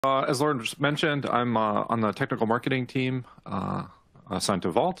As Lauren just mentioned, I'm on the technical marketing team assigned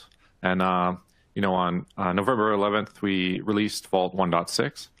to Vault. And, on November 11th, we released Vault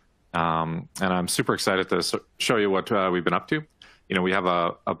 1.6. And I'm super excited to show you what we've been up to. We have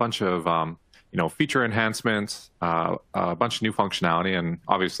a bunch of, feature enhancements, a bunch of new functionality, and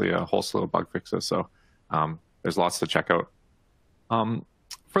obviously a whole slew of bug fixes. So there's lots to check out.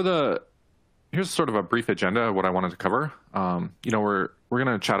 Here's sort of a brief agenda of what I wanted to cover. We're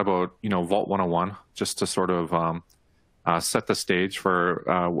going to chat about, Vault 101, just to sort of set the stage for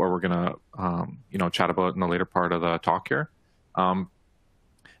what we're going to, chat about in the later part of the talk here. And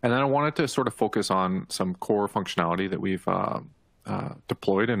then I wanted to sort of focus on some core functionality that we've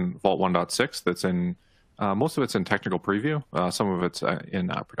deployed in Vault 1.6 that's in, most of it's in technical preview, some of it's in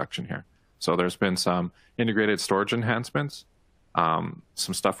production here. So there's been some integrated storage enhancements, some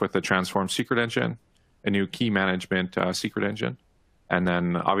stuff with the transform secret engine, a new key management secret engine, and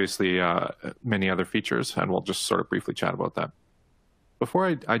then obviously many other features, and we'll just sort of briefly chat about that.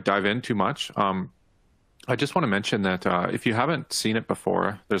 Before I dive in too much, I just want to mention that if you haven't seen it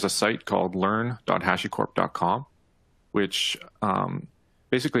before, there's a site called learn.hashicorp.com, which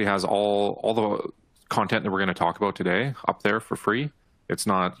basically has all the content that we're going to talk about today up there for free. It's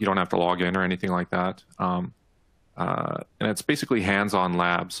not, you don't have to log in or anything like that. And it's basically hands-on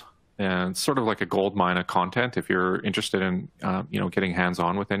labs. And it's sort of like a gold mine of content. If you're interested in, getting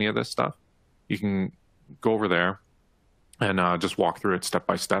hands-on with any of this stuff, you can go over there and just walk through it step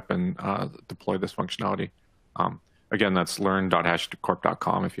by step and deploy this functionality. Again, that's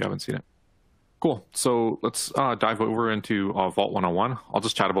learn.hashicorp.com if you haven't seen it. Cool. So let's dive over into Vault 101. I'll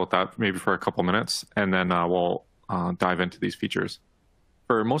just chat about that maybe for a couple minutes, and then we'll dive into these features.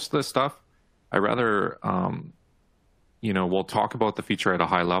 For most of this stuff, I rather we'll talk about the feature at a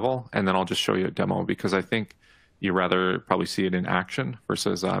high level, and then I'll just show you a demo because I think you rather probably see it in action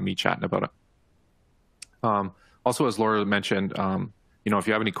versus me chatting about it. Also, as Laura mentioned, if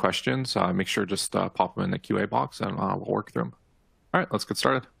you have any questions, make sure just pop them in the QA box and we'll work through them. All right, let's get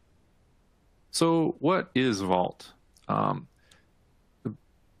started. So what is Vault?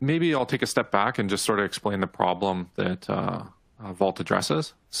 Maybe I'll take a step back and just sort of explain the problem that Vault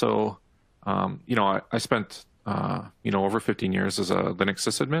addresses. So, I spent over 15 years as a Linux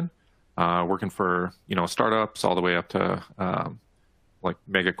sysadmin, working for, startups all the way up to like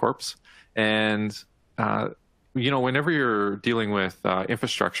megacorps. And, whenever you're dealing with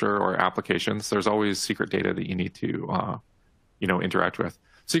infrastructure or applications, there's always secret data that you need to, interact with.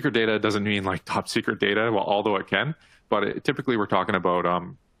 Secret data doesn't mean like top secret data, well, although it can, but typically we're talking about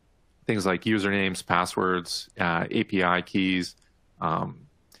things like usernames, passwords, API keys, TLS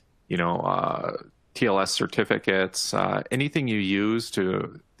certificates, anything you use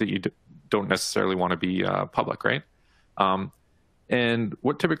that you don't necessarily want to be public, right? And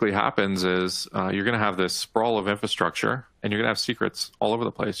what typically happens is you're going to have this sprawl of infrastructure, and you're going to have secrets all over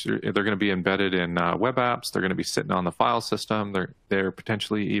the place. They're going to be embedded in web apps. They're going to be sitting on the file system. They're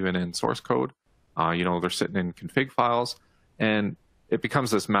potentially even in source code. They're sitting in config files, and it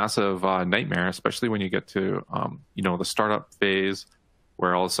becomes this massive nightmare, especially when you get to the startup phase,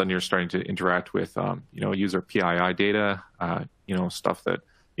 where all of a sudden you're starting to interact with user PII data, stuff that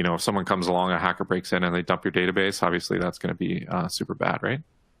if someone comes along, a hacker breaks in and they dump your database, obviously that's going to be super bad, right?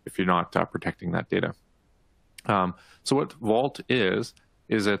 If you're not protecting that data. So what Vault is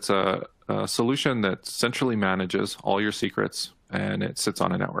it's a solution that centrally manages all your secrets, and it sits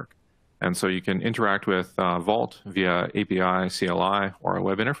on a network. And so you can interact with Vault via API, CLI, or a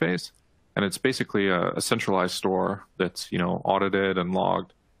web interface. And it's basically a centralized store that's audited and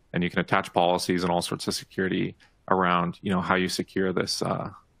logged, and you can attach policies and all sorts of security around how you secure this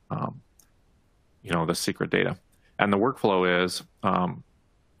the secret data. And the workflow is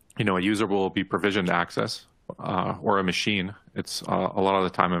a user will be provisioned access or a machine. It's a lot of the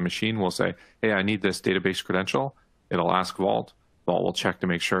time a machine will say, hey, I need this database credential. It'll ask Vault. Vault will check to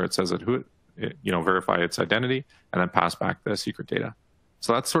make sure it says verify its identity, and then pass back the secret data.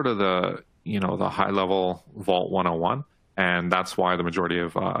 So that's sort of the high level Vault 101, and that's why the majority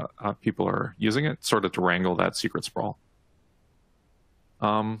of people are using it, sort of to wrangle that secret sprawl.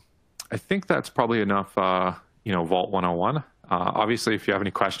 I think that's probably enough, Vault 101. Obviously, if you have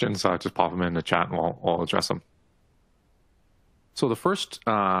any questions, just pop them in the chat and we'll address them. So the first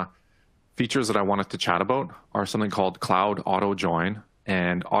features that I wanted to chat about are something called Cloud Auto Join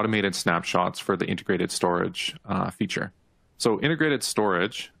and automated snapshots for the integrated storage feature. So integrated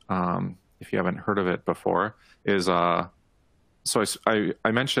storage, if you haven't heard of it before, is so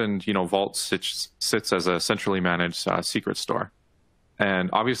I mentioned Vault sits as a centrally managed secret store. And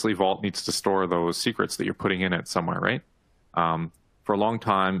obviously, Vault needs to store those secrets that you're putting in it somewhere, right? For a long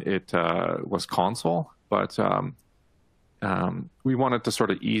time, it was console, but we wanted to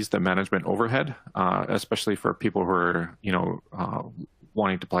sort of ease the management overhead, especially for people who are,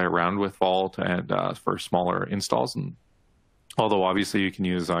 wanting to play around with Vault and for smaller installs. And although obviously you can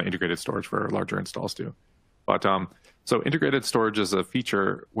use integrated storage for larger installs too. But so integrated storage is a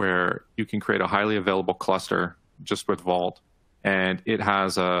feature where you can create a highly available cluster just with Vault, and it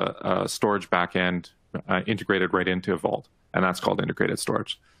has a storage backend integrated right into Vault, and that's called integrated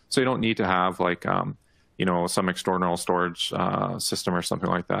storage. So you don't need to have like some external storage system or something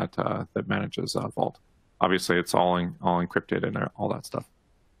like that that manages Vault. Obviously, it's all encrypted and all that stuff.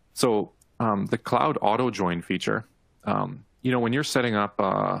 So the cloud auto join feature, when you're setting up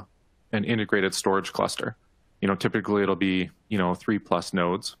an integrated storage cluster, typically it'll be 3+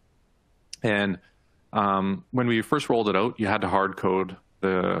 nodes, and when we first rolled it out, you had to hard code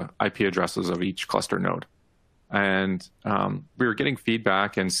the IP addresses of each cluster node, and we were getting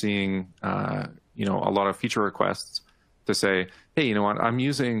feedback and seeing a lot of feature requests to say, hey, you know what, I'm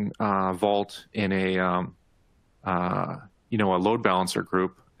using Vault in a load balancer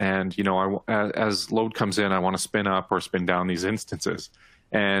group, and as load comes in, I want to spin up or spin down these instances,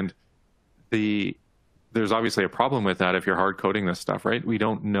 and there's obviously a problem with that if you're hard coding this stuff, right? We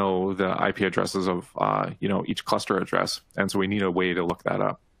don't know the IP addresses of each cluster address, and so we need a way to look that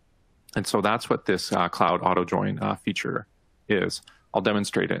up. And so that's what this cloud auto join feature is. I'll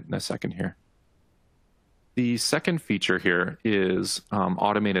demonstrate it in a second here. The second feature here is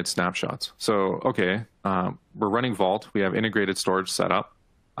automated snapshots. So, okay, we're running Vault. We have integrated storage set up.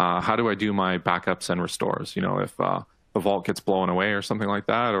 How do I do my backups and restores? If the Vault gets blown away or something like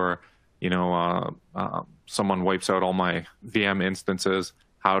that, or someone wipes out all my VM instances,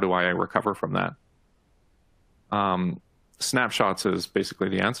 how do I recover from that? Snapshots is basically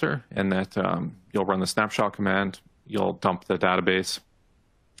the answer, in that you'll run the snapshot command, you'll dump the database,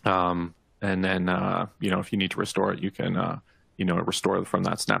 and then if you need to restore it, you can restore from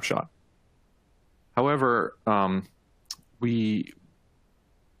that snapshot. However, we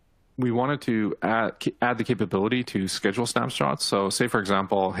wanted to add the capability to schedule snapshots. So say, for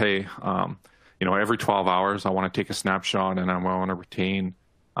example, hey, every 12 hours I want to take a snapshot, and I want to retain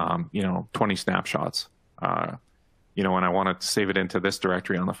 20 snapshots, and I want to save it into this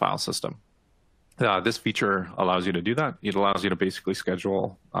directory on the file system. This feature allows you to do that. It allows you to basically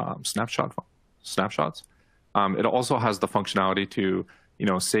schedule snapshots. It also has the functionality to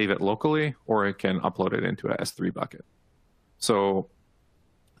save it locally, or it can upload it into a S3 bucket. So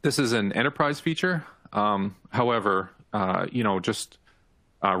this is an enterprise feature. However, just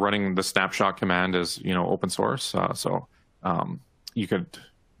running the snapshot command is open source. So you could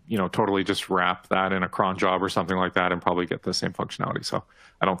totally just wrap that in a cron job or something like that and probably get the same functionality. So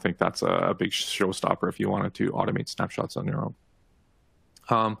I don't think that's a big showstopper if you wanted to automate snapshots on your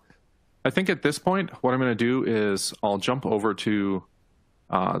own. I think at this point, what I'm going to do is I'll jump over to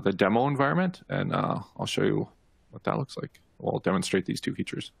the demo environment, and I'll show you what that looks like. We'll demonstrate these two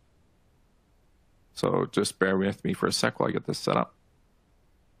features. So just bear with me for a sec while I get this set up.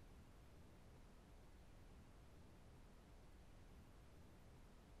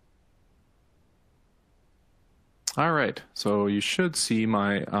 All right, so you should see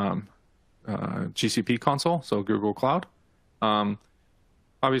my GCP console, so Google Cloud.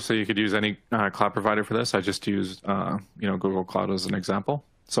 Obviously, you could use any cloud provider for this. I just used Google Cloud as an example.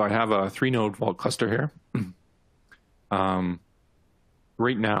 So I have a 3-node Vault cluster here.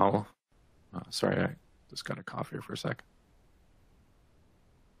 Right now, sorry, I just got a cough here for a sec.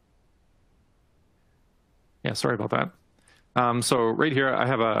 Yeah, sorry about that. So right here, I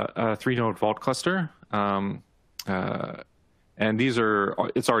have a 3-node Vault cluster. And these are,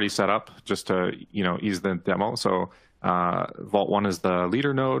 it's already set up just to, ease the demo. So Vault 1 is the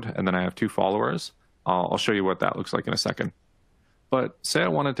leader node, and then I have 2 followers. I'll show you what that looks like in a second. But say I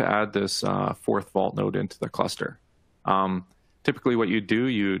wanted to add this 4th Vault node into the cluster. Typically what you'd do,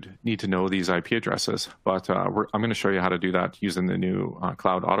 you'd need to know these IP addresses, but I'm going to show you how to do that using the new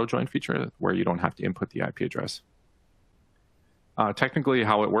Cloud Auto Join feature, where you don't have to input the IP address. Technically,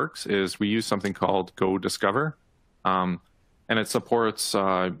 how it works is we use something called Go Discover, and it supports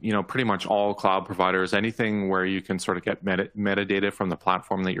pretty much all cloud providers, anything where you can sort of get metadata from the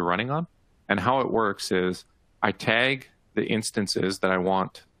platform that you're running on. And how it works is I tag the instances that I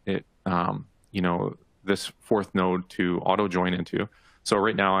want it, this 4th node to auto join into. So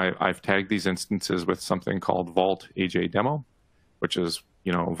right now I've tagged these instances with something called Vault AJ demo, which is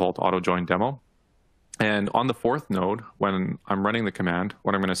Vault auto join demo. And on the 4th node, when I'm running the command,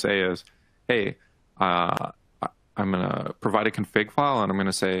 what I'm going to say is, hey, I'm going to provide a config file, and I'm going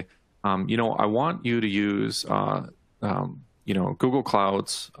to say, I want you to use Google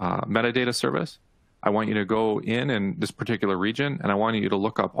Cloud's metadata service. I want you to go in this particular region, and I want you to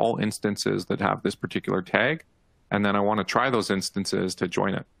look up all instances that have this particular tag, and then I want to try those instances to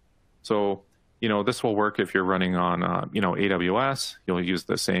join it. So, this will work if you're running on, AWS. You'll use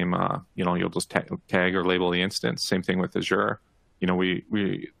the same, you'll just tag or label the instance. Same thing with Azure.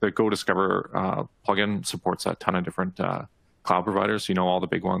 The Go Discover plugin supports a ton of different cloud providers. All the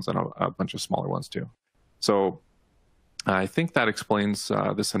big ones and a bunch of smaller ones too. So I think that explains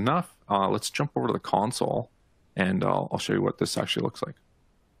this enough. Let's jump over to the console, and I'll show you what this actually looks like.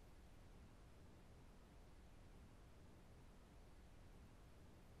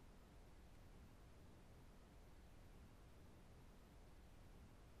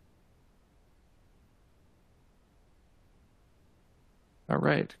 All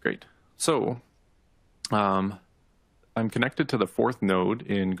right, great. So I'm connected to the 4th node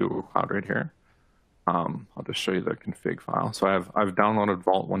in Google Cloud right here. I'll just show you the config file. So I've downloaded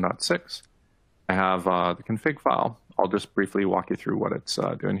Vault 1.6. I have the config file. I'll just briefly walk you through what it's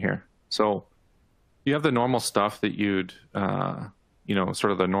doing here. So you have the normal stuff that you'd, sort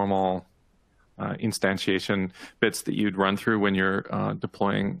of the normal instantiation bits that you'd run through when you're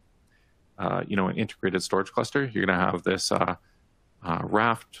deploying, an integrated storage cluster. You're going to have this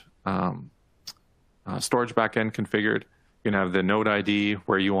Raft storage backend configured. You're going to have the node ID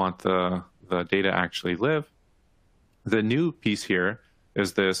where you want the data actually live. The new piece here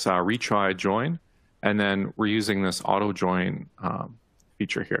is this retry join, and then we're using this auto join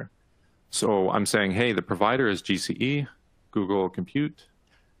feature here. So I'm saying, hey, the provider is GCE, Google Compute,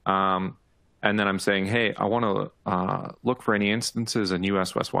 and then I'm saying, hey, I want to look for any instances in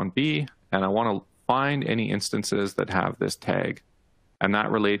US West 1B, and I want to find any instances that have this tag. And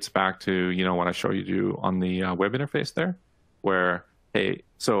that relates back to, what I showed you on the web interface there, where, hey,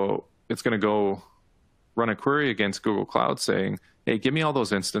 so it's going to go run a query against Google Cloud saying, hey, give me all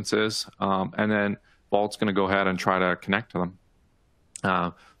those instances, and then Vault's going to go ahead and try to connect to them.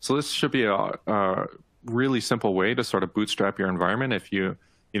 So this should be a really simple way to sort of bootstrap your environment. If you're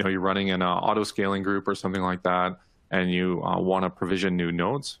running in an auto-scaling group or something like that, and you want to provision new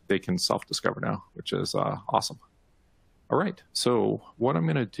nodes, they can self-discover now, which is awesome. All right, so what I'm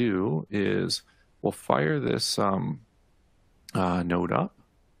going to do is we'll fire this node up.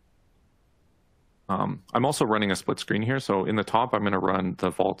 I'm also running a split screen here. So in the top, I'm going to run the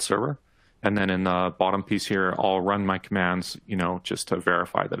Vault server. And then in the bottom piece here, I'll run my commands, just to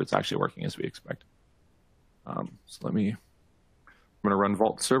verify that it's actually working as we expect. I'm going to run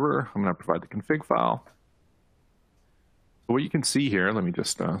Vault server. I'm going to provide the config file. So what you can see here, let me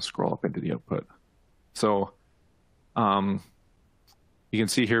just scroll up into the output. So you can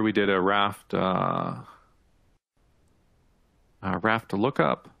see here we did a Raft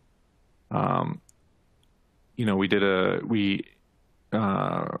lookup. We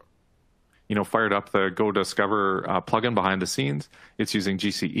fired up the Go Discover plugin behind the scenes. It's using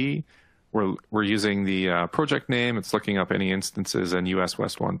GCE. We're using the project name. It's looking up any instances in US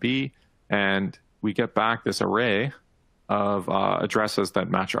West 1B, and we get back this array of addresses that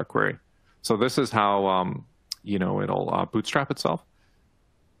match our query. So this is how it'll bootstrap itself.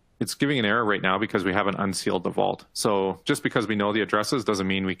 It's giving an error right now because we haven't unsealed the vault. So just because we know the addresses doesn't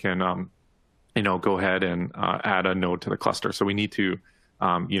mean we can go ahead and add a node to the cluster. So we need to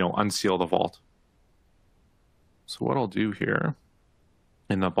unseal the vault. So what I'll do here,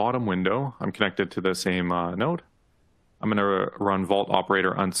 in the bottom window, I'm connected to the same node. I'm going to run vault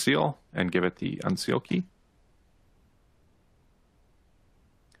operator unseal and give it the unseal key.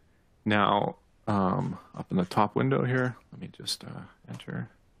 Now, up in the top window here, let me just enter.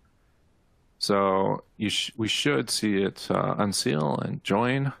 So we should see it unseal and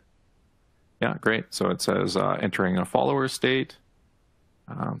join. Yeah, great. So it says entering a follower state.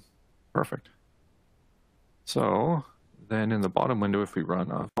 Perfect. So then in the bottom window, if we run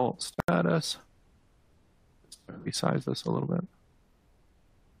a vault status, resize this a little bit.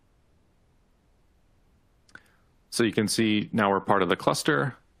 So you can see now we're part of the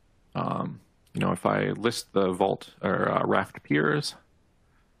cluster. If I list the vault or Raft peers,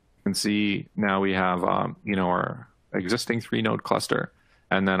 you can see now we have our existing 3-node cluster,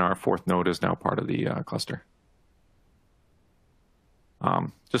 and then our 4th node is now part of the cluster.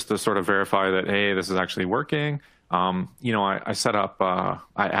 Just to sort of verify that, hey, this is actually working. I set up, I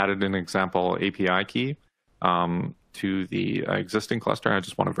added an example API key to the existing cluster. I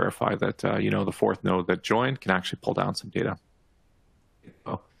just want to verify that, the 4th node that joined can actually pull down some data.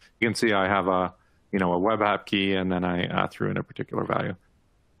 So you can see I have a web app key, and then I threw in a particular value.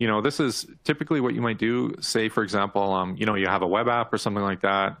 This is typically what you might do. Say, for example, you have a web app or something like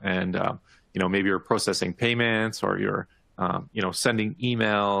that, and maybe you're processing payments, or you're sending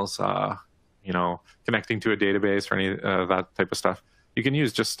emails, connecting to a database or any that type of stuff. You can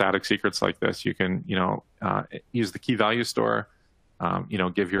use just static secrets like this. You can, use the key value store,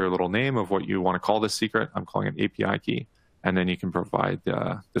 give your little name of what you want to call this secret. I'm calling it API key. And then you can provide,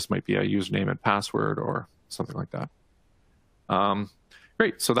 this might be a username and password or something like that.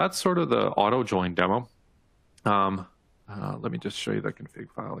 Great, so that's sort of the auto join demo. Let me just show you the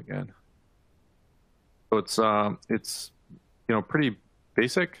config file again. So it's pretty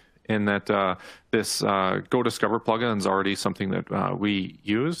basic in that this Go Discover plugin is already something that we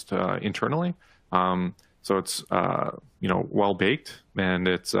used internally. So it's well baked, and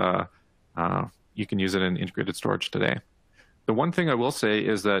it's you can use it in integrated storage today. The one thing I will say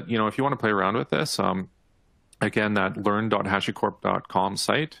is that if you want to play around with this, again, that learn.hashicorp.com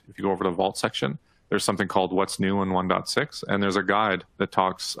site, if you go over to the Vault section, there's something called What's New in 1.6, and there's a guide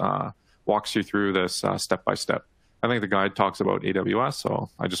that walks you through this step by step. I think the guide talks about AWS, so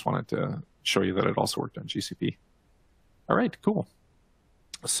I just wanted to show you that it also worked on GCP. All right, cool.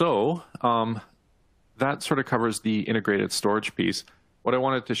 So that sort of covers the integrated storage piece. What I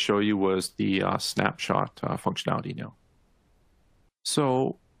wanted to show you was the snapshot functionality now.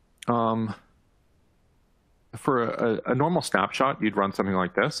 So for a normal snapshot, you'd run something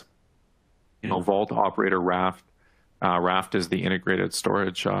like this. Vault operator Raft. Raft is the integrated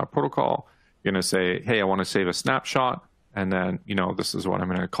storage protocol. You're going to say, hey, I want to save a snapshot. And then, this is what I'm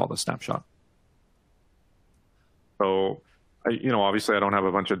going to call the snapshot. So, obviously I don't have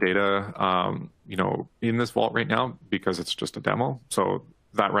a bunch of data, in this Vault right now because it's just a demo. So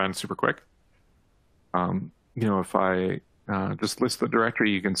that ran super quick. If I just list the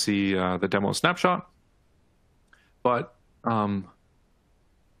directory, you can see the demo snapshot. But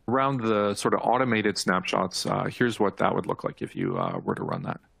around the sort of automated snapshots, here's what that would look like if you were to run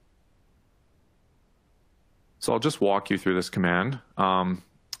that. So I'll just walk you through this command.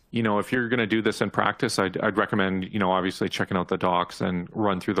 If you're going to do this in practice, I'd recommend, obviously checking out the docs and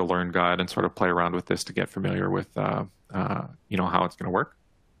run through the Learn guide and sort of play around with this to get familiar with, how it's going to work.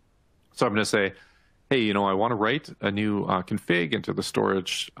 So I'm going to say, hey, I want to write a new config into the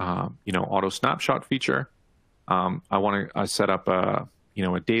storage, auto snapshot feature. I want to set up a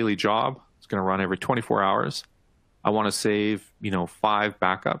daily job. It's going to run every 24 hours. I want to save, 5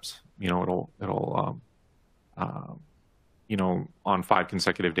 backups. It'll on 5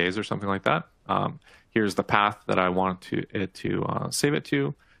 consecutive days or something like that. Here's the path that I want it to save it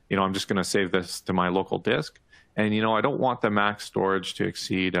to. I'm just going to save this to my local disk. And, I don't want the max storage to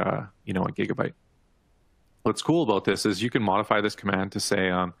exceed, a gigabyte. What's cool about this is you can modify this command to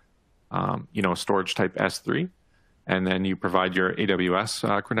say, storage type S3. And then you provide your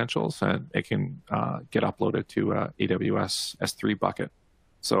AWS credentials, and it can get uploaded to AWS S3 bucket.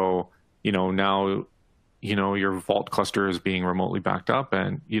 So, now, your Vault cluster is being remotely backed up,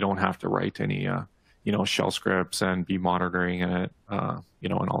 and you don't have to write any, shell scripts and be monitoring it, and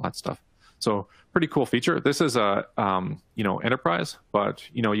all that stuff. So pretty cool feature. This is a, enterprise, but,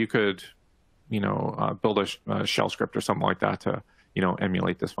 you could, build a shell script or something like that to,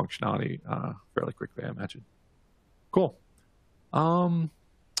 emulate this functionality fairly quickly, I imagine. Cool. I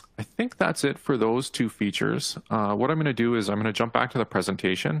think that's it for those 2 features. What I'm going to do is I'm going to jump back to the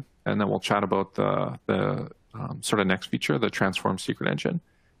presentation, and then we'll chat about the sort of next feature, the Transform Secret Engine,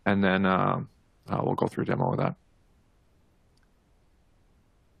 and then we'll go through a demo of that.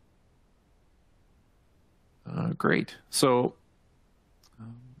 Great. So,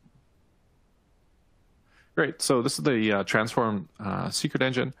 So this is the Transform Secret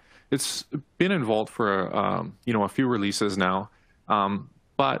Engine. It's been in Vault for a few releases now,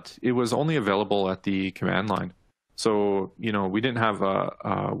 but it was only available at the command line. So we didn't have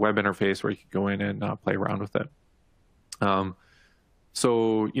a web interface where you could go in and play around with it.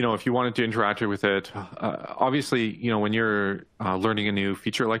 So if you wanted to interact with it, obviously when you're learning a new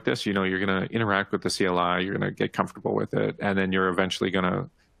feature like this, you're going to interact with the CLI, you're going to get comfortable with it, and then you're eventually going to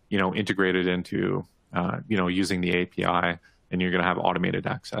integrate it into using the API, and you're going to have automated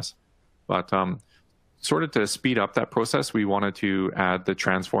access. But sort of to speed up that process, we wanted to add the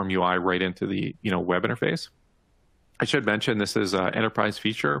Transform UI right into the web interface. I should mention this is an enterprise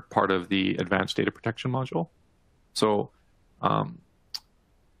feature, part of the Advanced Data Protection module. So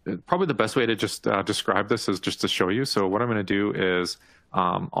probably the best way to just describe this is just to show you. So what I'm going to do is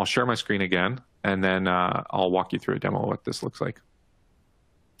I'll share my screen again, and then I'll walk you through a demo of what this looks like.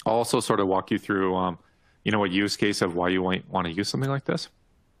 I'll also sort of walk you through a use case of why you might want to use something like this.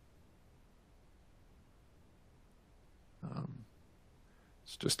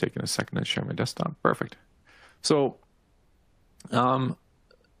 It's just taking a second to share my desktop. Perfect. So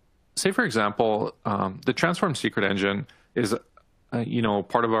say, for example, the Transform Secret Engine, is,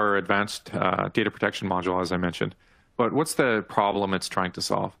 part of our advanced data protection module, as I mentioned. But what's the problem it's trying to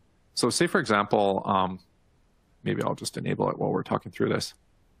solve? So say, for example, maybe I'll just enable it while we're talking through this.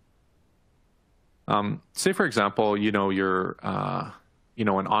 Say, for example, you're, an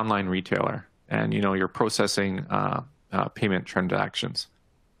online retailer, and, you're processing payment transactions.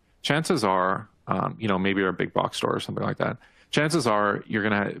 Chances are, maybe you're a big box store or something like that. Chances are you're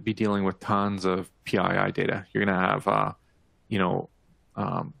going to be dealing with tons of PII data. You're going to have,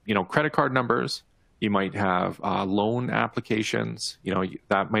 credit card numbers. You might have loan applications.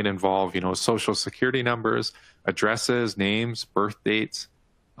 That might involve, social security numbers, addresses, names, birth dates,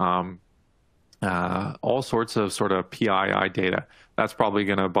 all sorts of sort of PII data. That's probably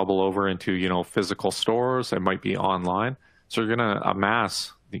going to bubble over into, physical stores. It might be online. So you're going to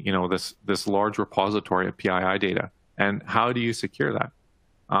amass, this large repository of PII data. And how do you secure that?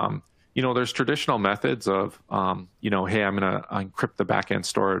 There's traditional methods of, hey, I'm going to encrypt the backend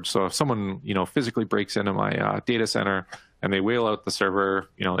storage. So if someone, physically breaks into my data center and they whale out the server,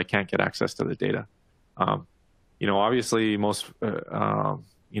 they can't get access to the data. Obviously most,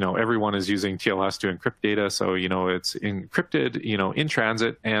 everyone is using TLS to encrypt data. So, it's encrypted, in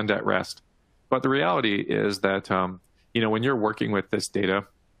transit and at rest. But the reality is that, when you're working with this data,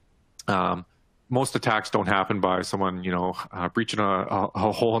 most attacks don't happen by someone, breaching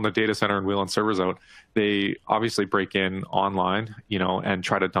a hole in the data center and wheeling servers out. They obviously break in online, and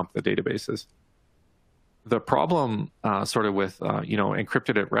try to dump the databases. The problem sort of with,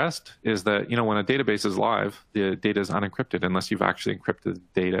 encrypted at rest is that, when a database is live, the data is unencrypted unless you've actually encrypted the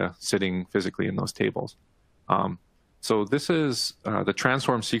data sitting physically in those tables. So this is the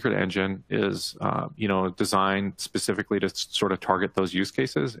Transform Secret Engine is, designed specifically to sort of target those use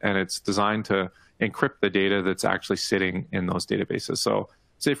cases, and it's designed to encrypt the data that's actually sitting in those databases. So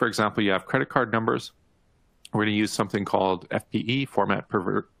say, for example, you have credit card numbers. We're going to use something called FPE, format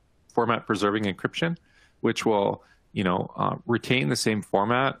preserving encryption, which will, retain the same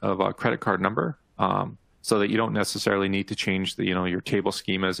format of a credit card number, so that you don't necessarily need to change the, your table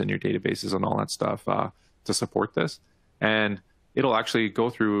schemas and your databases and all that stuff to support this. And it'll actually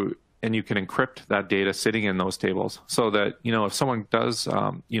go through and you can encrypt that data sitting in those tables so that, if someone does,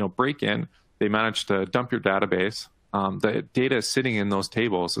 break in, they manage to dump your database, the data sitting in those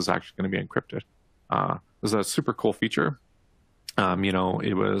tables is actually going to be encrypted. It was a super cool feature.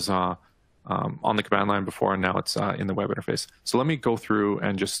 It was on the command line before, and now it's in the web interface. So let me go through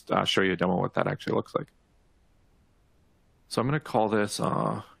and just show you a demo of what that actually looks like. So I'm going to call this,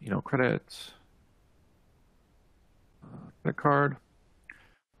 credit card.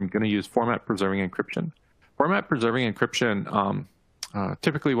 I'm going to use format preserving encryption. Format preserving encryption,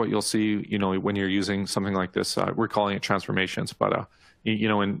 typically what you'll see, when you're using something like this, we're calling it transformations, but,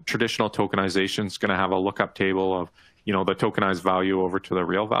 in traditional tokenization, it's going to have a lookup table of, the tokenized value over to the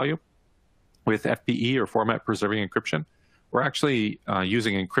real value. With FPE or format preserving encryption, we're actually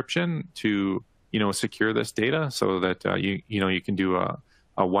using encryption to, secure this data so that, you can do a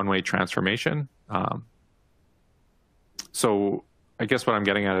one-way transformation. So I guess what I'm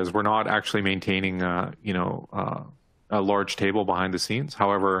getting at is we're not actually maintaining, a large table behind the scenes.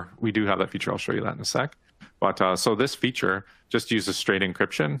 However, we do have that feature. I'll show you that in a sec. But so this feature just uses straight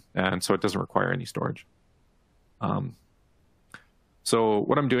encryption, and so it doesn't require any storage. So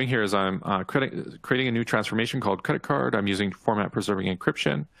what I'm doing here is I'm creating a new transformation called credit card. I'm using format preserving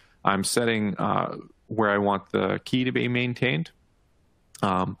encryption. I'm setting where I want the key to be maintained.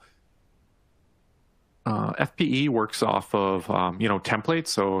 FPE works off of, templates.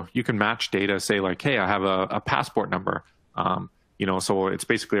 So you can match data, say like, hey, I have a passport number. So it's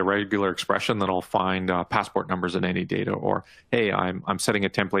basically a regular expression that'll find passport numbers in any data. Or, hey, I'm setting a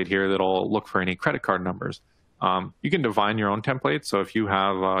template here that'll look for any credit card numbers. You can define your own template. So if you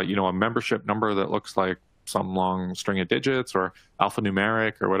have, a membership number that looks like some long string of digits or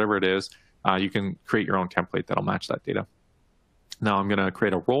alphanumeric or whatever it is, you can create your own template that'll match that data. Now I'm going to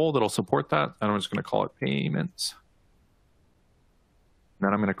create a role that'll support that, and I'm just going to call it payments. And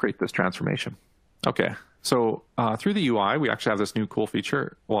then I'm going to create this transformation. Okay, so through the UI, we actually have this new cool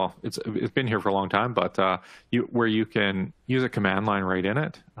feature. Well, it's been here for a long time, but where you can use a command line right in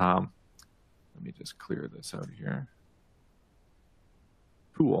it. Let me just clear this out here.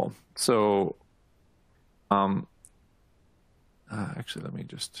 Cool. So actually, let me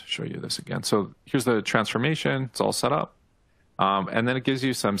just show you this again. So here's the transformation. It's all set up. And then it gives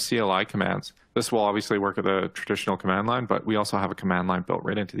you some CLI commands. This will obviously work with a traditional command line, but we also have a command line built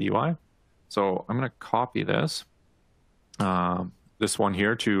right into the UI. So I'm going to copy this one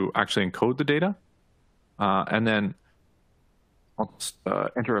here to actually encode the data. And then I'll just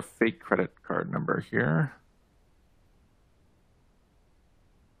enter a fake credit card number here.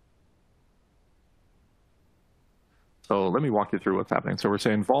 So let me walk you through what's happening. So we're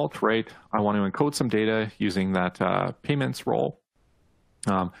saying Vault, right? I want to encode some data using that payments role.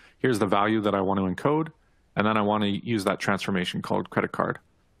 Here's the value that I want to encode, and then I want to use that transformation called credit card.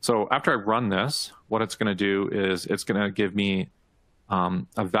 So after I run this, what it's going to do is it's going to give me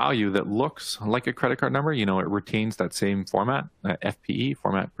a value that looks like a credit card number. You know, it retains that same format, FPE,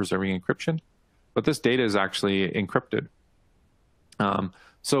 format preserving encryption, but this data is actually encrypted.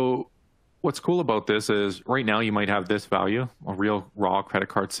 So what's cool about this is right now you might have this value, a real raw credit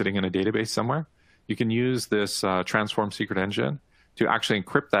card sitting in a database somewhere. You can use this transform secret engine to actually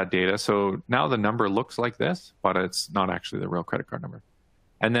encrypt that data. So now the number looks like this, but it's not actually the real credit card number.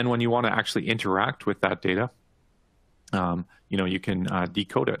 And then when you want to actually interact with that data, you know, you can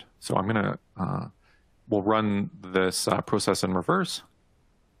decode it. So I'm going to, we'll run this process in reverse.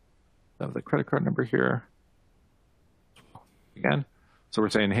 Of the credit card number here. Again. So we're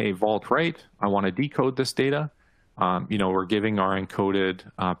saying, hey, Vault write, I want to decode this data. You know, we're giving our encoded,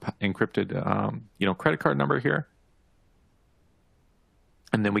 encrypted, you know, credit card number here.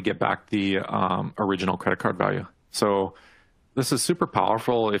 And then we get back the original credit card value. So this is super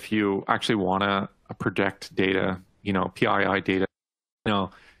powerful if you actually want to project data, you know, PII data. You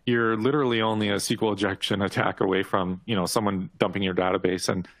know, you're literally only a SQL injection attack away from, you know, someone dumping your database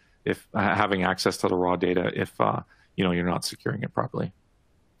and if having access to the raw data if, you know, you're not securing it properly.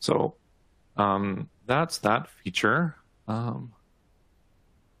 So that's that feature.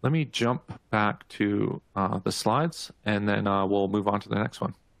 Let me jump back to the slides, and then we'll move on to the next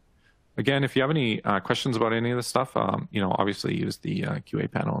one. Again, if you have any questions about any of this stuff, you know, obviously use the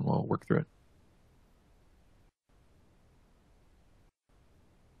QA panel, and we'll work through it.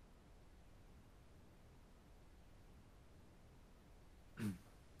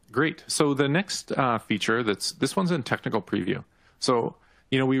 Great. So the next feature, this one's in technical preview. So,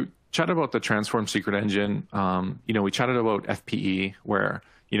 you know, we chatted about the transform secret engine. You know, we chatted about FPE, where,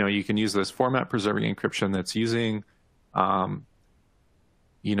 you know, you can use this format preserving encryption that's using,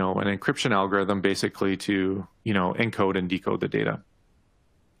 you know, an encryption algorithm basically to, you know, encode and decode the data.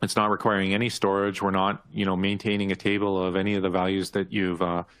 It's not requiring any storage. We're not, you know, maintaining a table of any of the values that you've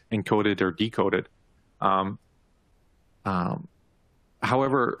encoded or decoded.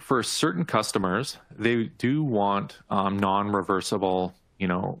 However, for certain customers, they do want non-reversible, you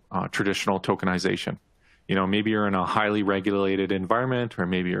know, traditional tokenization. You know, maybe you're in a highly regulated environment, or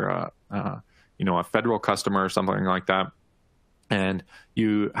maybe you're a, you know, a federal customer or something like that, and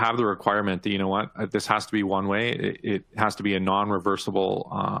you have the requirement that, you know what, this has to be one way. It has to be a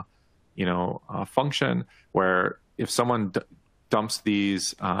non-reversible, you know, function where if someone dumps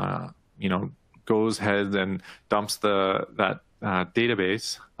these, you know, goes ahead and dumps that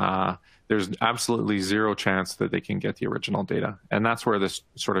database, there's absolutely zero chance that they can get the original data. And that's where this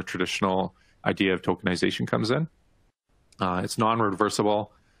sort of traditional idea of tokenization comes in. It's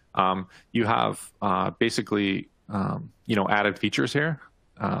non-reversible. You have basically, you know, added features here.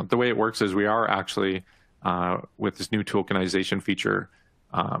 The way it works is we are actually, with this new tokenization feature,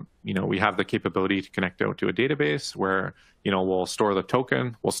 you know, we have the capability to connect out to a database where, you know, we'll store the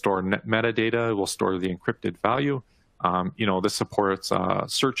token, we'll store metadata, we'll store the encrypted value. You know, this supports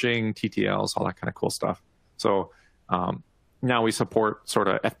searching, TTLs, all that kind of cool stuff. So now we support sort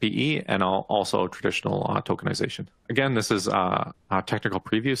of FPE and also traditional tokenization. Again, this is a technical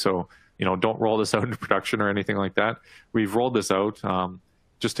preview, so, you know, don't roll this out into production or anything like that. We've rolled this out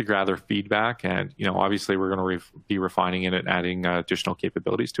just to gather feedback, and, you know, obviously we're going to be refining it and adding additional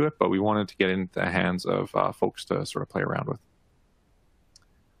capabilities to it, but we wanted to get into the hands of folks to sort of play around with.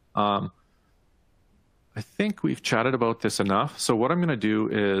 I think we've chatted about this enough. So what I'm going to do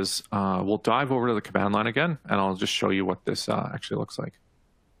is we'll dive over to the command line again, and I'll just show you what this actually looks like.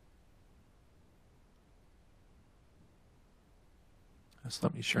 Just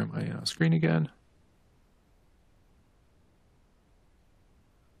let me share my screen again.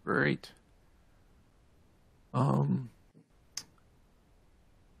 Great.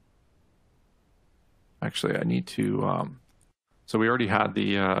 Actually, I need to... so we already had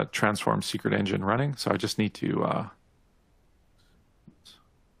the transform secret engine running, so I just need to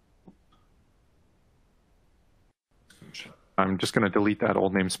I'm just going to delete that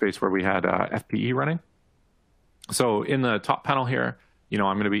old namespace where we had FPE running. So in the top panel here, you know,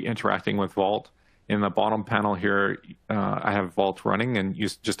 I'm going to be interacting with Vault. In the bottom panel here, I have Vault running, and you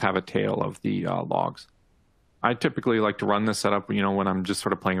just have a tail of the logs. I typically like to run this setup, you know, when I'm just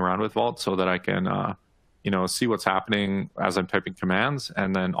sort of playing around with Vault, so that I can you know, see what's happening as I'm typing commands,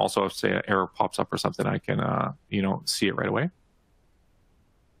 and then also if, say, an error pops up or something, I can, you know, see it right away.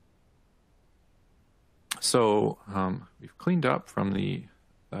 So we've cleaned up from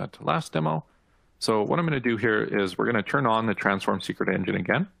that last demo. So what I'm going to do here is we're going to turn on the transform secret engine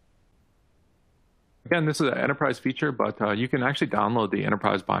again. Again, this is an enterprise feature, but you can actually download the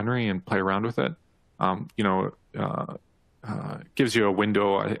enterprise binary and play around with it. Gives you a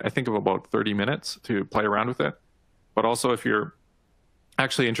window, I think, of about 30 minutes to play around with it. But also, if you're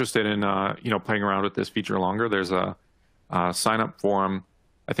actually interested in playing around with this feature longer, there's a sign-up form.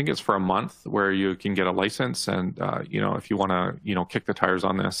 I think it's for a month where you can get a license, and if you want to kick the tires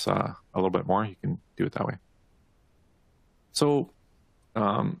on this a little bit more, you can do it that way. So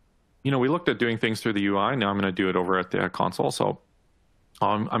we looked at doing things through the UI. Now I'm going to do it over at the console. So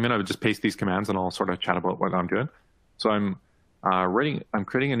I'm going to just paste these commands, and I'll sort of chat about what I'm doing. So I'm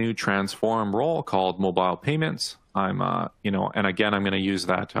creating a new transform role called mobile payments. And again, I'm going to use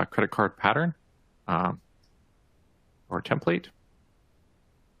that credit card pattern or template.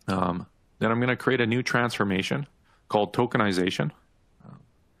 Then I'm going to create a new transformation called tokenization.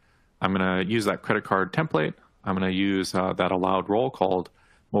 I'm going to use that credit card template. I'm going to use that allowed role called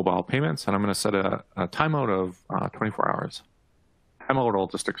mobile payments, and I'm going to set a timeout of 24 hours. Timeout will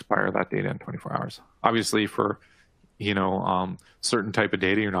just expire that data in 24 hours. Obviously, for certain type of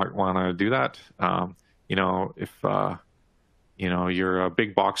data, you're not want to do that. If you're a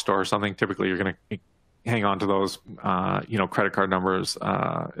big box store or something, typically you're going to hang on to those credit card numbers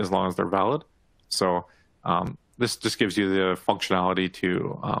as long as they're valid. So this just gives you the functionality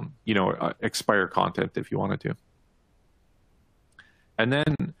to expire content if you wanted to. And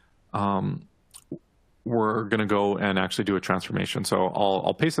then we're going to go and actually do a transformation. So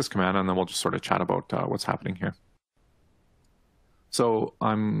I'll paste this command, and then we'll just sort of chat about what's happening here. So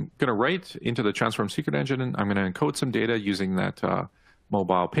I'm going to write into the transform secret engine, and I'm going to encode some data using that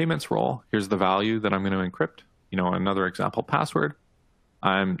mobile payments role. Here's the value that I'm going to encrypt. Another example password.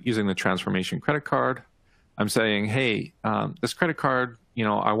 I'm using the transformation credit card. I'm saying, hey, this credit card,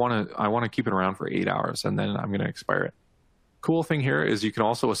 I want to keep it around for 8 hours, and then I'm going to expire it. Cool thing here is you can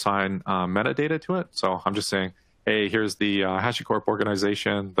also assign metadata to it. So I'm just saying, hey, here's the HashiCorp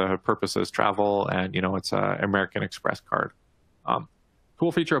organization. The purpose is travel, and it's an American Express card.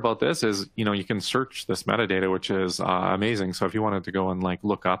 Cool feature about this is, you can search this metadata, which is amazing. So if you wanted to go and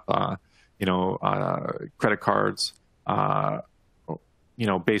look up, credit cards,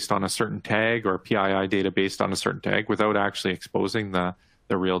 based on a certain tag, or PII data based on a certain tag without actually exposing the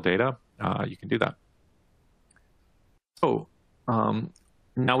real data, you can do that. So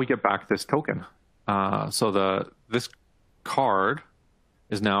now we get back this token. So this card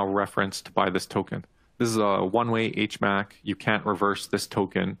is now referenced by this token. This is a one-way HMAC. You can't reverse this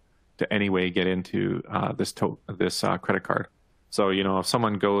token to any way get into this credit card. So if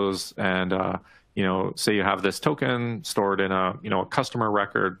someone goes and say you have this token stored in a customer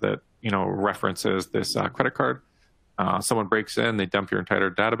record that references this credit card, someone breaks in, they dump your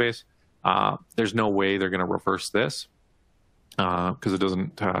entire database. There's no way they're going to reverse this because it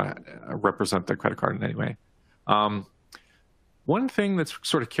doesn't represent the credit card in any way. One thing that's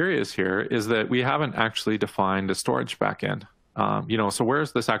sort of curious here is that we haven't actually defined a storage backend. So where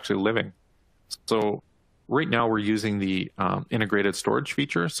is this actually living? So right now we're using the integrated storage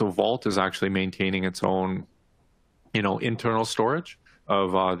feature. So Vault is actually maintaining its own, internal storage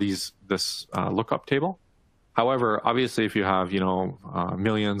of this lookup table. However, obviously, if you have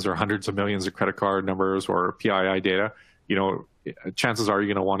millions or hundreds of millions of credit card numbers or PII data, chances are you're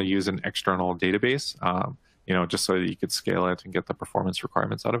going to want to use an external database. Just so that you could scale it and get the performance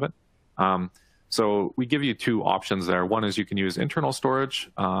requirements out of it. So we give you two options there. One is you can use internal storage,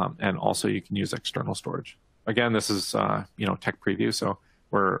 and also you can use external storage. Again, this is tech preview, so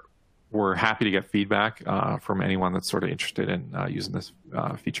we're happy to get feedback from anyone that's sort of interested in using this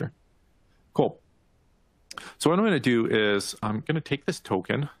feature. Cool. So what I'm going to do is I'm going to take this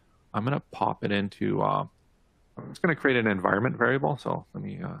token. I'm going to pop it into. I'm just going to create an environment variable. So let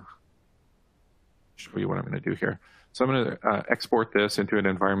me. Show you what I'm going to do here. So I'm going to export this into an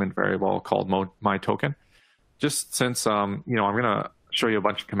environment variable called my token. Just since I'm going to show you a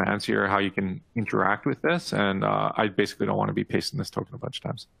bunch of commands here how you can interact with this, and I basically don't want to be pasting this token a bunch of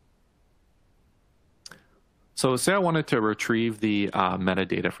times. So say I wanted to retrieve the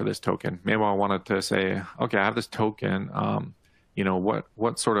metadata for this token. Maybe I wanted to say, okay, I have this token.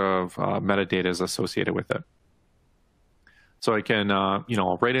 What sort of metadata is associated with it? So I can,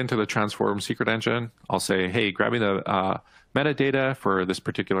 I'll write into the transform secret engine. I'll say, hey, grab me the metadata for this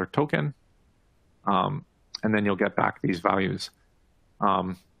particular token. And then you'll get back these values.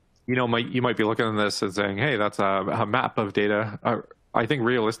 You might be looking at this and saying, hey, that's a map of data. I think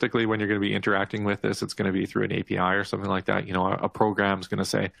realistically, when you're going to be interacting with this, it's going to be through an API or something like that. A program's going to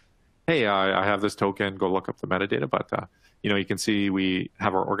say, hey, I have this token, go look up the metadata. But you can see we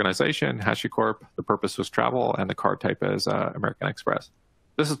have our organization, HashiCorp, the purpose was travel, and the card type is American Express.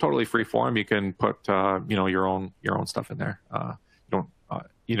 This is totally free form. You can put your own stuff in there.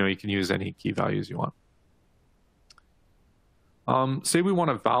 You can use any key values you want. Say we want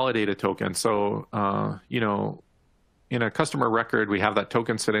to validate a token. So in a customer record, we have that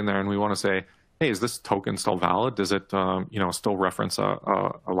token sitting there, and we want to say, hey, is this token still valid? Does it still reference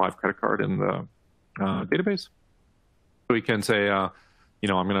a live credit card in the database? So we can say, I'm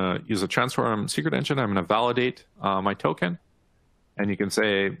going to use a transform secret engine. I'm going to validate my token. And you can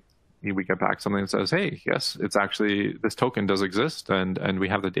say, we get back something that says, hey, yes, it's actually, this token does exist, and we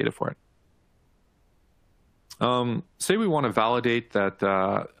have the data for it. Say we want to validate that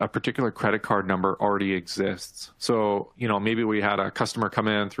a particular credit card number already exists. So, maybe we had a customer come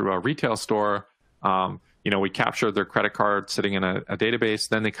in through a retail store. We captured their credit card sitting in a database.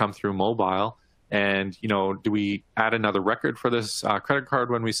 Then they come through mobile. And, do we add another record for this credit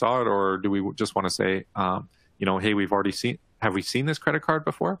card when we saw it? Or do we just want to say, hey, have we seen this credit card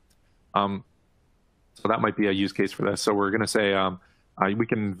before? So that might be a use case for this. So we're going to say, we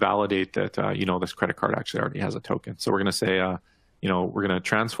can validate that, this credit card actually already has a token. So we're going to say, we're going to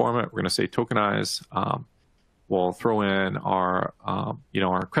transform it. We're going to say tokenize. We'll throw in our,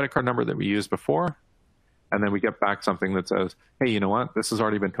 our credit card number that we used before. And then we get back something that says, hey, you know what? This has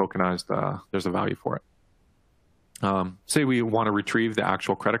already been tokenized. There's a value for it. Say we want to retrieve the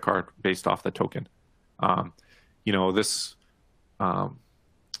actual credit card based off the token. What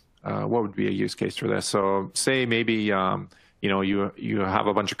would be a use case for this? So say maybe, you have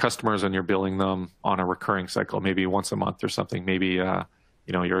a bunch of customers and you're billing them on a recurring cycle, maybe once a month or something. Maybe, you're a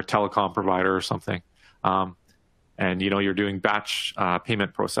telecom provider or something. And, you're doing batch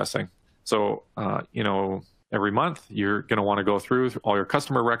payment processing. So, every month you're going to want to go through all your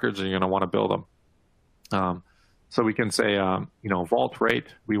customer records and you're going to want to bill them. So we can say, Vault rate,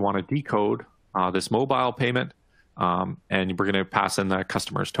 we want to decode this mobile payment, and we're going to pass in the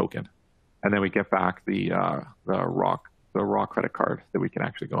customer's token. And then we get back the raw credit card that we can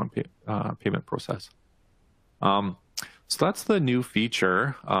actually go and payment process. So that's the new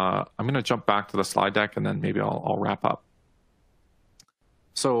feature. I'm going to jump back to the slide deck, and then maybe I'll wrap up.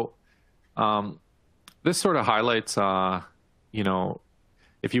 So this sort of highlights, if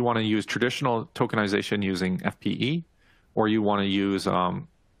you want to use traditional tokenization using FPE, or you want to use,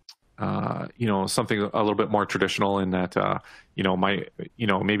 something a little bit more traditional in that,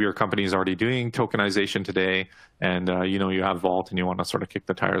 maybe your company is already doing tokenization today, and you have Vault and you want to sort of kick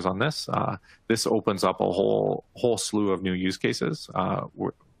the tires on this. This opens up a whole slew of new use cases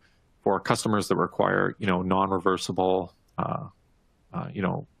for customers that require non-reversible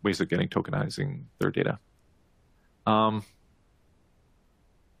ways of getting tokenizing their data. I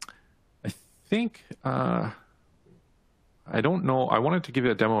think. I don't know. I wanted to give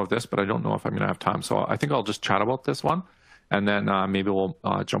you a demo of this, but I don't know if I'm going to have time. So I think I'll just chat about this one, and then maybe we'll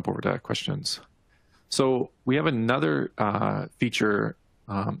jump over to questions. So we have another feature,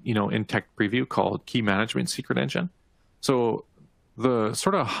 in Tech Preview called Key Management Secret Engine. So the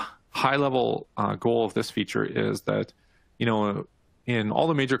sort of high-level goal of this feature is that, in all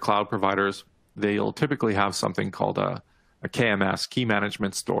the major cloud providers, they'll typically have something called a KMS, Key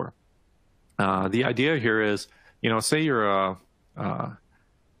Management Store. The idea here is, say you're a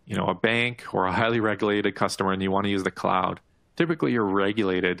bank or a highly regulated customer and you want to use the cloud. Typically, you're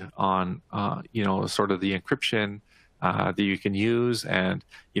regulated on, sort of the encryption that you can use, and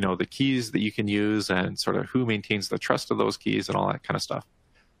the keys that you can use, and sort of who maintains the trust of those keys and all that kind of stuff.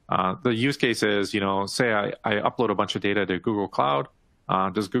 The use case is, say I upload a bunch of data to Google Cloud.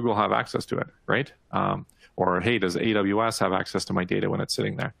 Does Google have access to it, right? Or hey, does AWS have access to my data when it's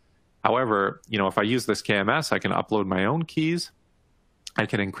sitting there? However, if I use this KMS, I can upload my own keys, I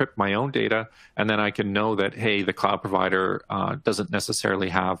can encrypt my own data, and then I can know that, hey, the cloud provider doesn't necessarily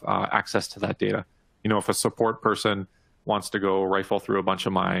have access to that data. If a support person wants to go rifle through a bunch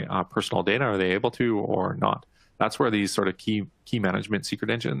of my personal data, are they able to or not? That's where these sort of key management secret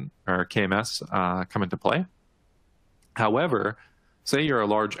engine, or KMS, come into play. However, say you're a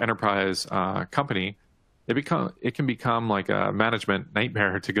large enterprise company, it can become like a management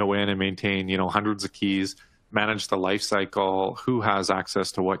nightmare to go in and maintain, hundreds of keys, manage the life cycle, who has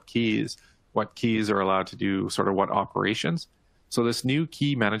access to what keys are allowed to do sort of what operations. So this new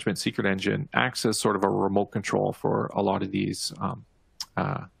key management secret engine acts as sort of a remote control for a lot of these.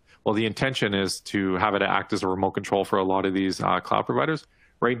 Well, the intention is to have it act as a remote control for a lot of these cloud providers.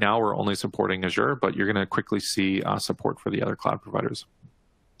 Right now, we're only supporting Azure, but you're going to quickly see support for the other cloud providers.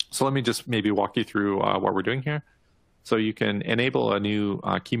 So let me just maybe walk you through what we're doing here. So you can enable a new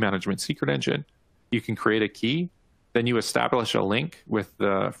key management secret engine. You can create a key. Then you establish a link with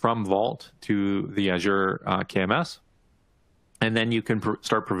from Vault to the Azure KMS. And then you can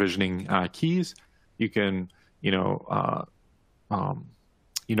start provisioning keys. You can,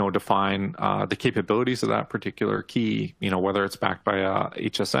 define the capabilities of that particular key, whether it's backed by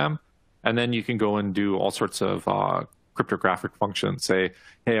HSM. And then you can go and do all sorts of cryptographic functions. Say,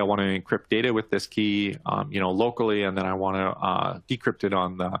 hey, I want to encrypt data with this key, locally, and then I want to decrypt it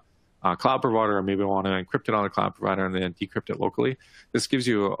on the cloud provider, or maybe I want to encrypt it on the cloud provider and then decrypt it locally. This gives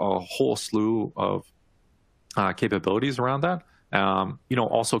you a whole slew of capabilities around that.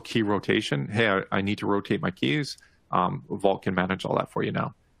 Also key rotation. Hey, I need to rotate my keys. Vault can manage all that for you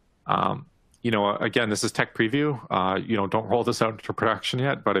now. Again, this is tech preview. Don't roll this out into production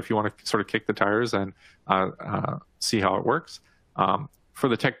yet, but if you want to sort of kick the tires and see how it works, for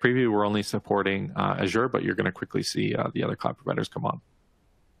the tech preview, we're only supporting Azure, but you're going to quickly see the other cloud providers come on.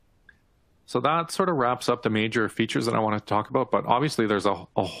 So that sort of wraps up the major features that I want to talk about, but obviously there's a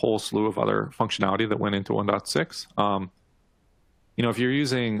whole slew of other functionality that went into 1.6. If you're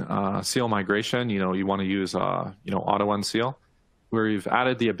using seal migration, you want to use auto unseal, where you've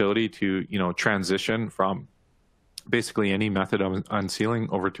added the ability to transition from basically any method of unsealing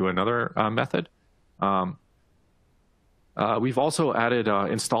over to another method. We've also added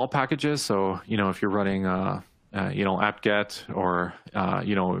install packages. So if you're running apt-get, or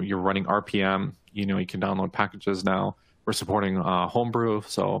you're running RPM, you can download packages now. We're supporting homebrew,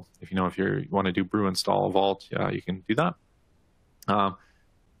 so if you want to do brew install Vault, you can do that.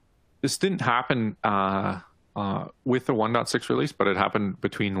 This didn't happen with the 1.6 release, but it happened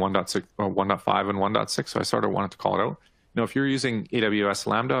between 1.6 or 1.5 and 1.6, so I sort of wanted to call it out. If you're using AWS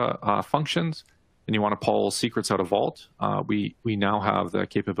Lambda functions and you want to pull secrets out of Vault, we now have the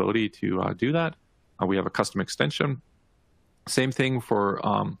capability to do that. We have a custom extension. Same thing for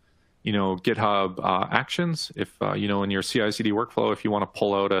GitHub Actions. If in your CI/CD workflow, if you want to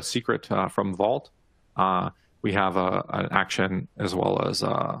pull out a secret from Vault, we have an action as well as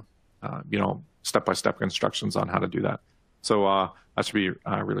step-by-step instructions on how to do that. So that should be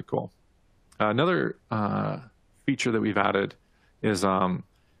really cool. Another feature that we've added is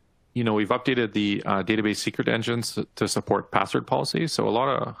we've updated the database secret engines to support password policies. So a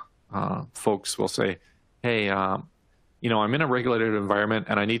lot of folks will say, hey, I'm in a regulated environment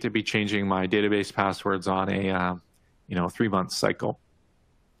and I need to be changing my database passwords on a 3-month cycle.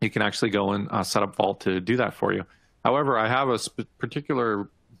 You can actually go and set up Vault to do that for you. However, I have a particular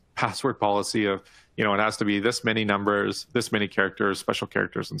password policy of, it has to be this many numbers, this many characters, special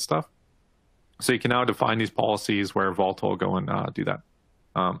characters and stuff. So you can now define these policies where Vault will go and do that.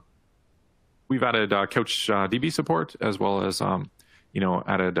 We've added CouchDB support, as well as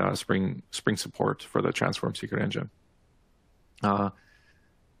added Spring support for the Transform Secret Engine.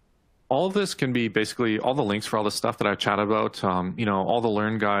 All of this can be basically all the links for all the stuff that I've chatted about. All the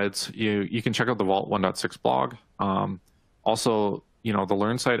Learn guides. You can check out the Vault 1.6 blog. Also, the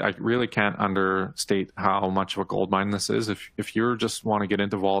Learn site. I really can't understate how much of a goldmine this is. If you just want to get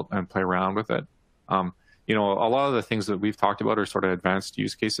into Vault and play around with it, a lot of the things that we've talked about are sort of advanced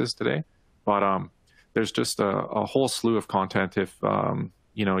use cases today. But there's just a whole slew of content if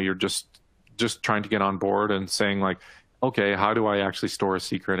you're just trying to get on board and saying like, okay, how do I actually store a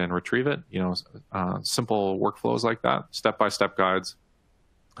secret and retrieve it? Simple workflows like that, step-by-step guides,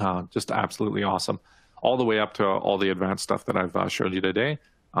 just absolutely awesome. All the way up to all the advanced stuff that I've showed you today,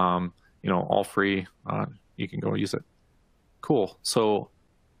 all free. You can go use it. Cool. So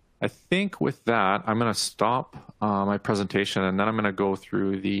I think with that, I'm going to stop my presentation, and then I'm going to go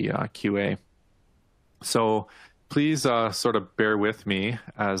through the QA. So please sort of bear with me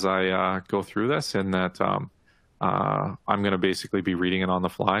as I go through this, in that I'm going to basically be reading it on the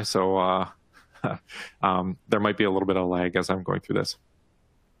fly. So there might be a little bit of lag as I'm going through this.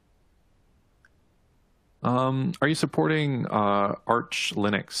 Are you supporting Arch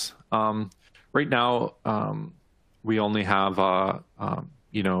Linux? Right now, we only have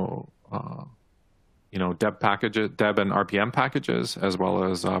deb packages, deb and RPM packages, as well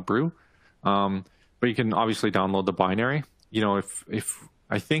as brew. But you can obviously download the binary.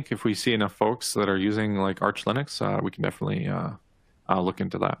 I think if we see enough folks that are using like Arch Linux, we can definitely look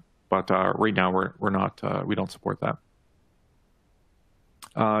into that. But right now we're not. We don't support that.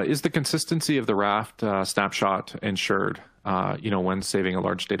 Is the consistency of the Raft snapshot ensured? When saving a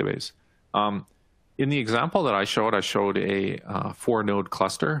large database. In the example that I showed a 4-node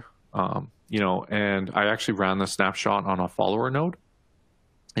cluster. And I actually ran the snapshot on a follower node.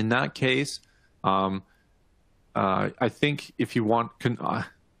 In that case, I think if you want,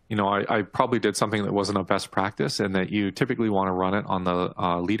 I probably did something that wasn't a best practice, and that you typically want to run it on the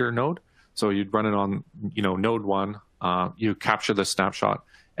leader node. So you'd run it on, node 1. You capture the snapshot,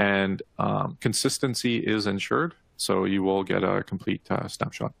 and consistency is ensured, so you will get a complete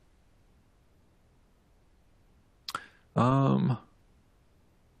snapshot. Can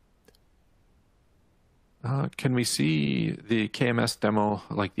we see the KMS demo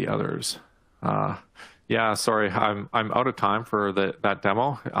like the others? Yeah, sorry, I'm out of time for that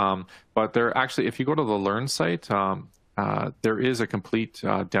demo. But there actually, if you go to the Learn site, there is a complete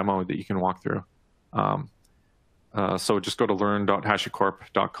demo that you can walk through. So just go to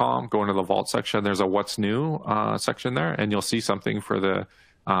learn.hashicorp.com, go into the Vault section. There's a What's New section there, and you'll see something for the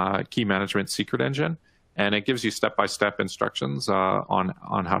key management secret engine, and it gives you step-by-step instructions on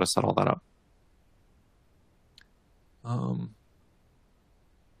how to set all that up.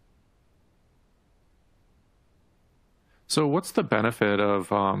 So what's the benefit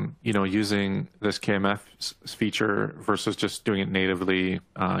of using this KMF feature versus just doing it natively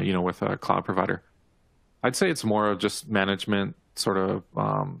with a cloud provider? I'd say it's more of just management sort of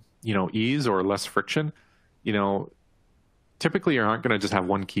ease or less friction. Typically you aren't going to just have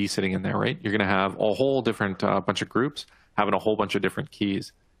one key sitting in there, right? You're going to have a whole different bunch of groups having a whole bunch of different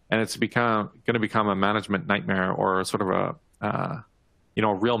keys, and it's going to become a management nightmare, or sort of a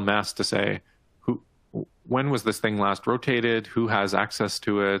real mess to say, when was this thing last rotated? Who has access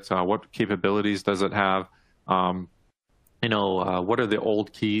to it? What capabilities does it have? What are the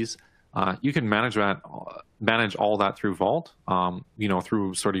old keys? You can manage all that through Vault,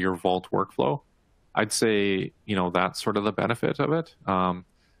 through sort of your Vault workflow. I'd say, that's sort of the benefit of it.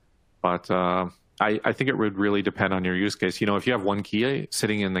 But I think it would really depend on your use case. If you have one key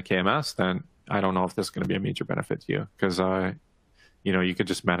sitting in the KMS, then I don't know if this is going to be a major benefit to you, because you could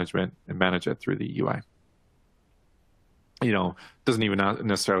just manage it through the UI. Doesn't even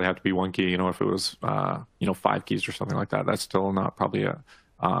necessarily have to be one key. If it was 5 keys or something like that, that's still not probably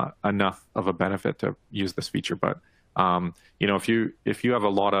enough of a benefit to use this feature. But if you have a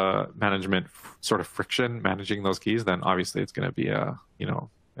lot of management sort of friction managing those keys, then obviously it's going to be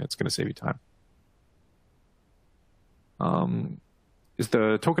it's going to save you time. Is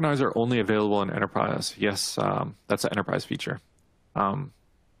the tokenizer only available in enterprise? Yes, that's an enterprise feature.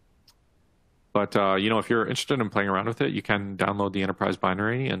 But if you're interested in playing around with it, you can download the enterprise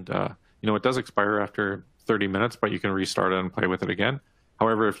binary, and it does expire after 30 minutes, but you can restart it and play with it again.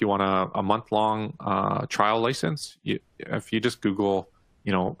 However, if you want a month-long trial license, if you just Google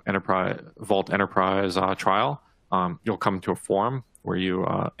Vault Enterprise trial, you'll come to a form where you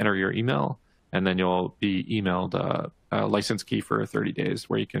enter your email, and then you'll be emailed a license key for 30 days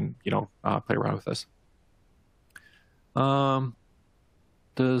where you can play around with this.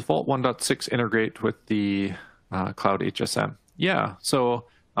 Does Vault 1.6 integrate with the Cloud HSM? Yeah, so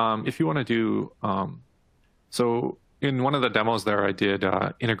if you want to do, so in one of the demos there, I did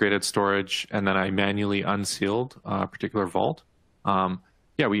integrated storage, and then I manually unsealed a particular vault.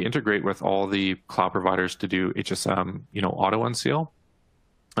 Yeah, we integrate with all the cloud providers to do HSM, auto unseal.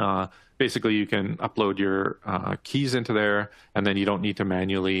 Basically, you can upload your keys into there, and then you don't need to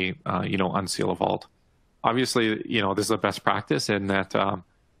manually, unseal a vault. Obviously, this is a best practice in that,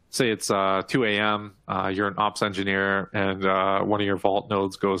 say it's 2 a.m., you're an ops engineer, and one of your Vault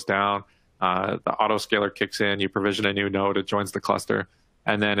nodes goes down. The autoscaler kicks in, you provision a new node, it joins the cluster,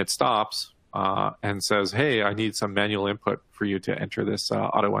 and then it stops and says, hey, I need some manual input for you to enter this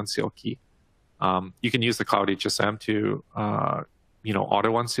auto unseal key. You can use the Cloud HSM to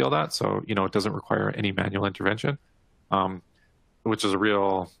auto unseal that, so it doesn't require any manual intervention, which is a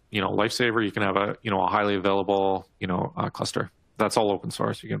real lifesaver. You can have a a highly available cluster. That's all open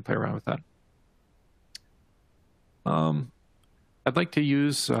source. You can play around with that. I'd like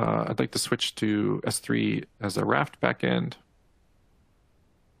to switch to S3 as a Raft backend.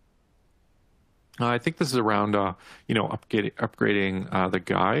 I think this is around upgrading the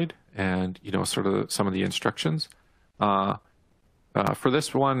guide and sort of some of the instructions. For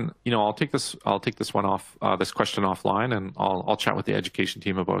this one, I'll take this one off, this question offline, and I'll chat with the education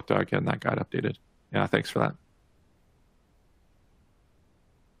team about getting that guide updated. Yeah, thanks for that.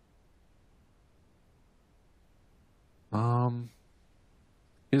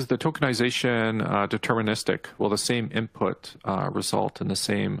 Is the tokenization deterministic? Will the same input result in the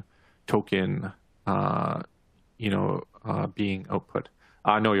same token, being output?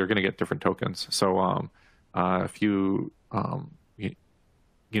 No, you're going to get different tokens. So if you run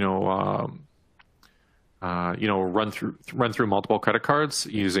through multiple credit cards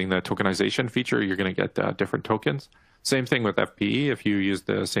using the tokenization feature, you're going to get different tokens. Same thing with FPE. If you use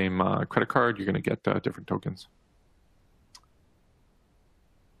the same credit card, you're going to get different tokens.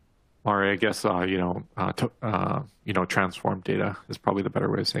 or I guess transform data is probably the better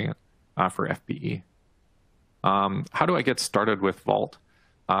way of saying it for FBE. How do I get started with Vault?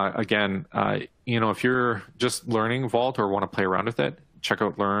 Again, if you're just learning Vault or want to play around with it, check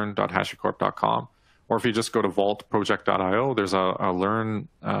out learn.hashicorp.com. Or if you just go to vaultproject.io, there's a learn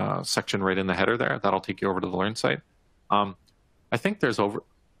section right in the header there. That'll take you over to the learn site. I think there's at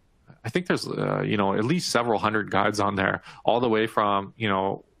least several hundred guides on there, all the way from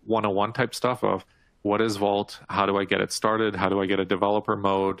 101 type stuff of what is Vault, how do I get it started, how do I get a developer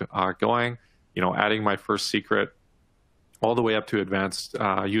mode going, adding my first secret, all the way up to advanced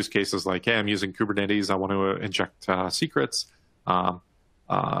use cases like, hey, I'm using Kubernetes, I want to inject secrets, all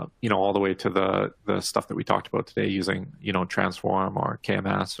the way to the stuff that we talked about today using, Transform or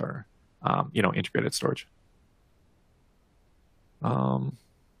KMS or, integrated storage.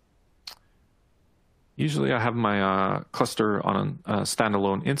 Usually I have my cluster on a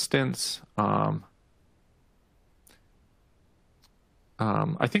standalone instance.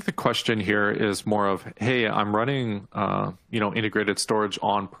 I think the question here is more of, hey, I'm running, integrated storage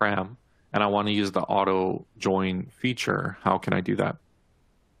on-prem, and I want to use the auto join feature. How can I do that?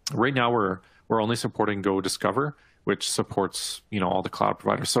 Right now, we're only supporting Go Discover, which supports, all the cloud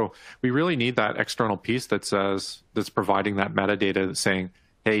providers. So we really need that external piece that's providing that metadata that's saying,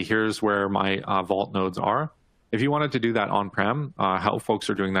 hey, here's where my Vault nodes are. If you wanted to do that on-prem, how folks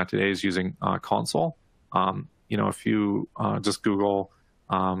are doing that today is using console. If you just Google,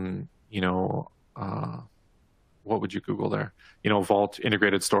 what would you Google there? Vault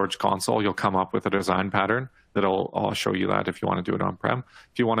integrated storage console, you'll come up with a design pattern that'll show you that if you want to do it on-prem.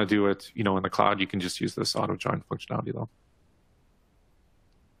 If you want to do it, in the cloud, you can just use this auto join functionality though.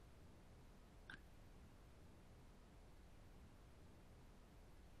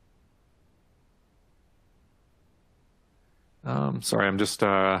 Sorry, I'm just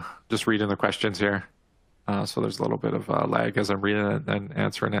reading the questions here. So there's a little bit of lag as I'm reading it and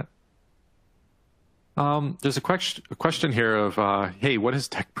answering it. There's a question here of, hey, what is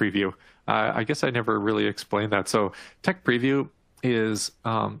Tech Preview? I guess I never really explained that. So Tech Preview is,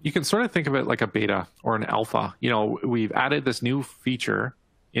 you can sort of think of it like a beta or an alpha. We've added this new feature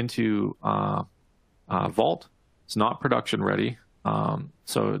into Vault. It's not production ready,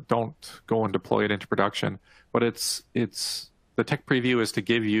 so don't go and deploy it into production. But the Tech Preview is to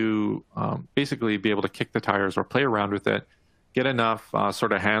give you basically be able to kick the tires or play around with it, get enough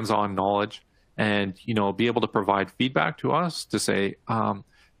sort of hands-on knowledge, and be able to provide feedback to us to say,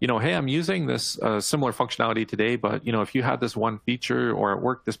 hey, I'm using this similar functionality today, but if you had this one feature or it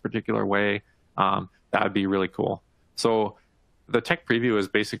worked this particular way, that would be really cool. So the Tech Preview is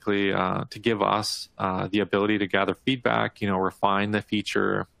basically to give us the ability to gather feedback, refine the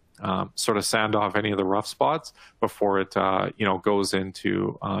feature, sort of sand off any of the rough spots before it goes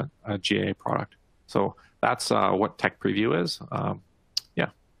into a GA product. So that's what Tech Preview is. Yeah.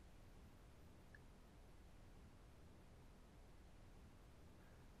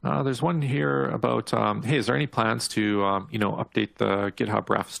 There's one here about, hey, is there any plans to update the GitHub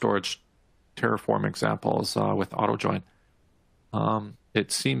Ref storage Terraform examples with auto join?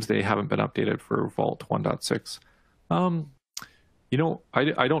 It seems they haven't been updated for Vault 1.6.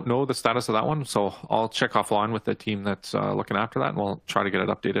 I don't know the status of that one, so I'll check offline with the team that's looking after that, and we'll try to get it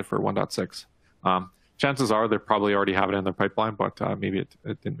updated for 1.6. Chances are they probably already have it in their pipeline, but maybe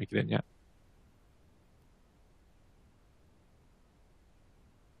it didn't make it in yet.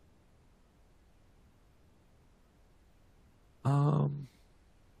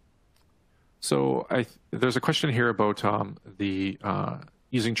 So there's a question here about the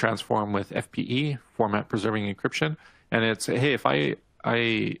using Transform with FPE, format preserving encryption. And it's, hey, if I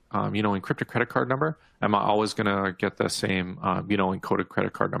encrypt a credit card number, am I always going to get the same, encoded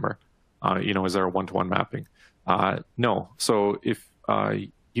credit card number? Is there a one-to-one mapping? No. So if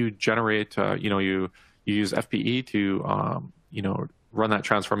you generate, you use FPE to, run that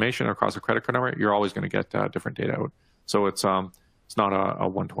transformation across a credit card number, you're always going to get different data out. So it's not a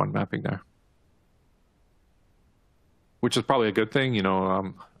one-to-one mapping there, which is probably a good thing.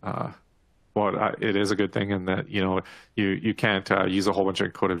 Well, it is a good thing in that you can't use a whole bunch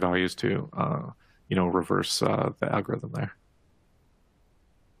of encoded values to reverse the algorithm there.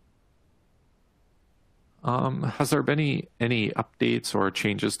 Has there been any updates or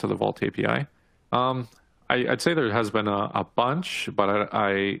changes to the Vault API? I'd say there has been a bunch, but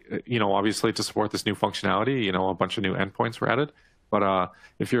I obviously to support this new functionality, a bunch of new endpoints were added. But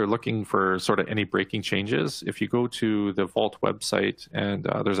if you're looking for sort of any breaking changes, if you go to the Vault website and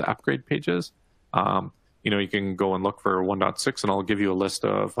there's upgrade pages, you can go and look for 1.6 and I'll give you a list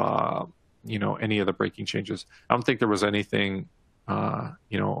of, any of the breaking changes. I don't think there was anything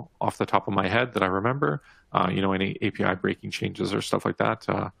off the top of my head that I remember, any API breaking changes or stuff like that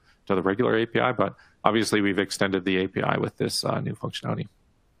to the regular API. But obviously, we've extended the API with this new functionality.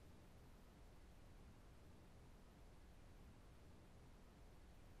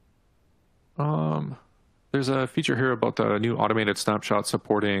 There's a feature here about the new automated snapshot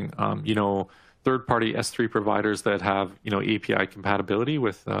supporting, third-party S3 providers that have, API compatibility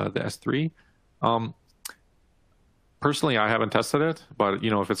with the S3. Personally, I haven't tested it, but,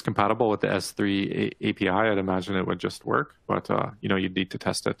 if it's compatible with the S3 API, I'd imagine it would just work. But, you'd need to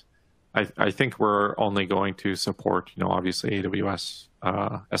test it. I think we're only going to support, obviously AWS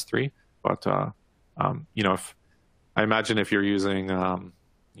S3. But, if I imagine if you're using,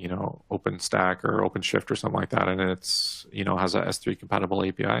 OpenStack or OpenShift or something like that, and it's, has a S3 compatible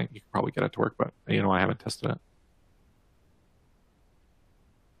API, you can probably get it to work, but, I haven't tested it.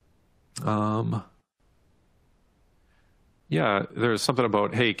 Yeah, there's something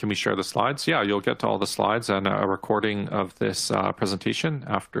about, hey, can we share the slides? Yeah, you'll get to all the slides and a recording of this presentation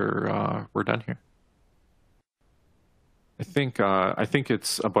after we're done here. I think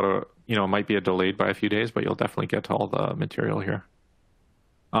it's about it might be delayed by a few days, but you'll definitely get to all the material here.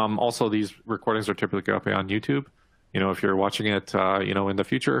 Also, these recordings are typically up on YouTube. If you're watching it, in the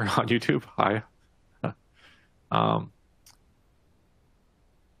future on YouTube, hi.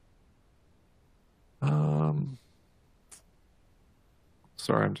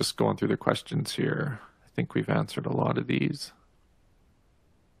 Sorry, I'm just going through the questions here. I think we've answered a lot of these.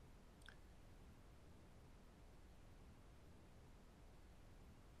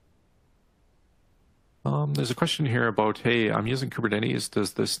 There's a question here about, hey, I'm using Kubernetes.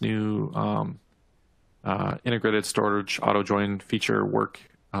 Does this new integrated storage auto join feature work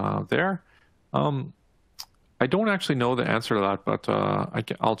there? I don't actually know the answer to that, but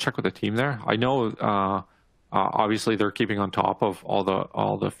I'll check with the team there. I know obviously they're keeping on top of all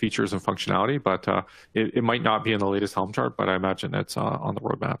the features and functionality, but it might not be in the latest Helm chart, but I imagine it's on the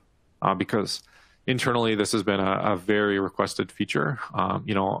roadmap because internally this has been a very requested feature.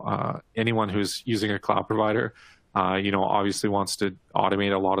 Anyone who's using a cloud provider, obviously wants to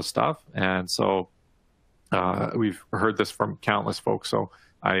automate a lot of stuff, and so we've heard this from countless folks. So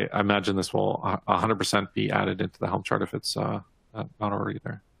I imagine this will 100% be added into the Helm chart if it's not already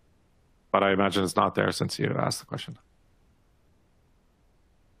there. But I imagine it's not there since you asked the question.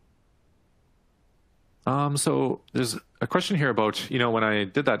 So there's a question here about, when I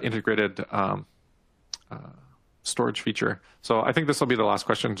did that integrated storage feature. So I think this will be the last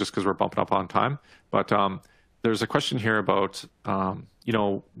question just because we're bumping up on time. But there's a question here about,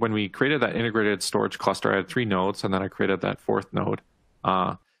 when we created that integrated storage cluster, I had 3 nodes, and then I created that 4th node.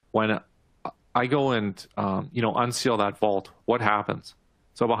 When I go and, unseal that vault, what happens?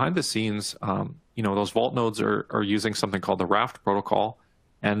 So behind the scenes, those vault nodes are using something called the Raft protocol,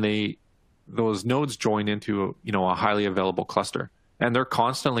 and those nodes join into a highly available cluster, and they're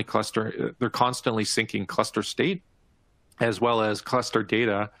constantly syncing cluster state as well as cluster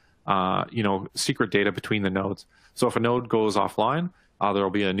data, secret data between the nodes. So if a node goes offline, there will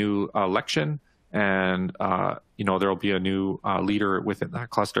be a new lection, and there will be a new leader within that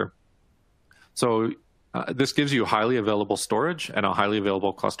cluster. So this gives you highly available storage and a highly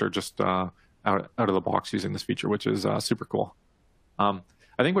available cluster just out of the box using this feature, which is super cool.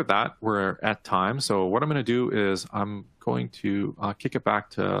 I think with that, we're at time. So what I'm going to do is I'm going to kick it back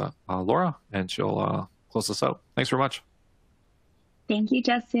to Laura, and she'll close this out. Thanks very much. Thank you,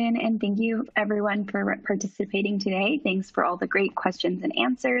 Justin, and thank you everyone for participating today. Thanks for all the great questions and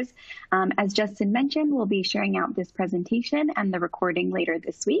answers. As Justin mentioned, we'll be sharing out this presentation and the recording later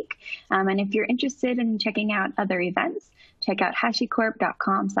this week. And if you're interested in checking out other events, check out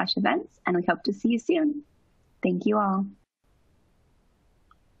hashicorp.com/events, and we hope to see you soon. Thank you all.